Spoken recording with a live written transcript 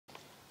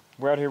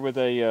We're out here with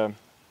a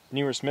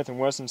newer Smith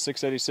Wesson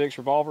 686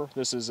 revolver.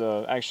 This is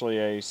actually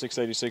a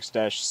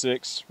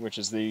 686-6, which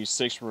is the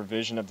 6th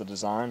revision of the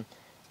design.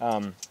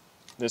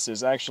 This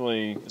is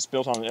actually, it's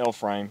built on an L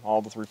frame.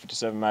 All the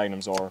 357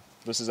 Magnums are.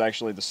 This is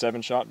actually the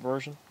 7-shot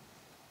version.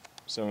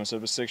 So instead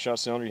of a 6-shot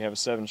cylinder, you have a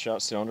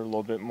 7-shot cylinder, a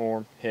little bit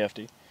more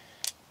hefty.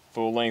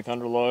 Full length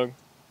underlug,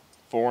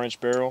 4-inch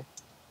barrel.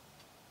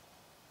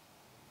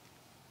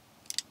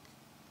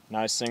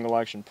 Nice single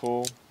action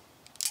pull.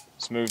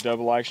 Smooth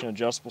double action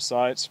adjustable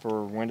sights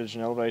for windage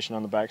and elevation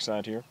on the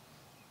backside here.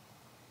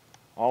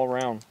 All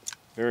around,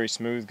 very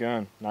smooth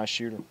gun, nice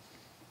shooter.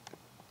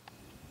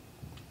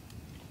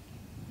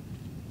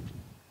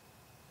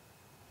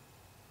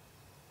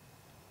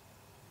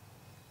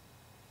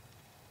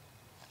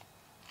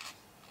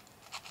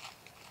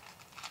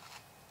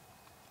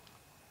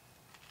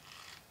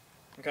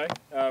 Okay,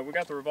 we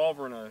got the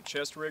revolver in a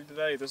chest rig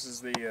today. This is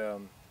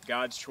the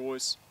Guide's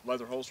Choice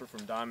leather holster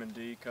from Diamond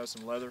D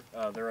Custom Leather.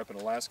 They're up in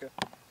Alaska.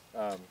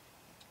 I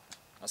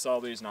saw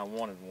these and I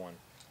wanted one.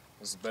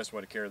 This is the best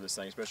way to carry this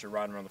thing, especially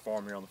riding around the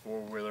farm here on the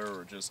 4-wheeler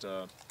or just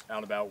out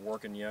and about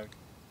working yoke.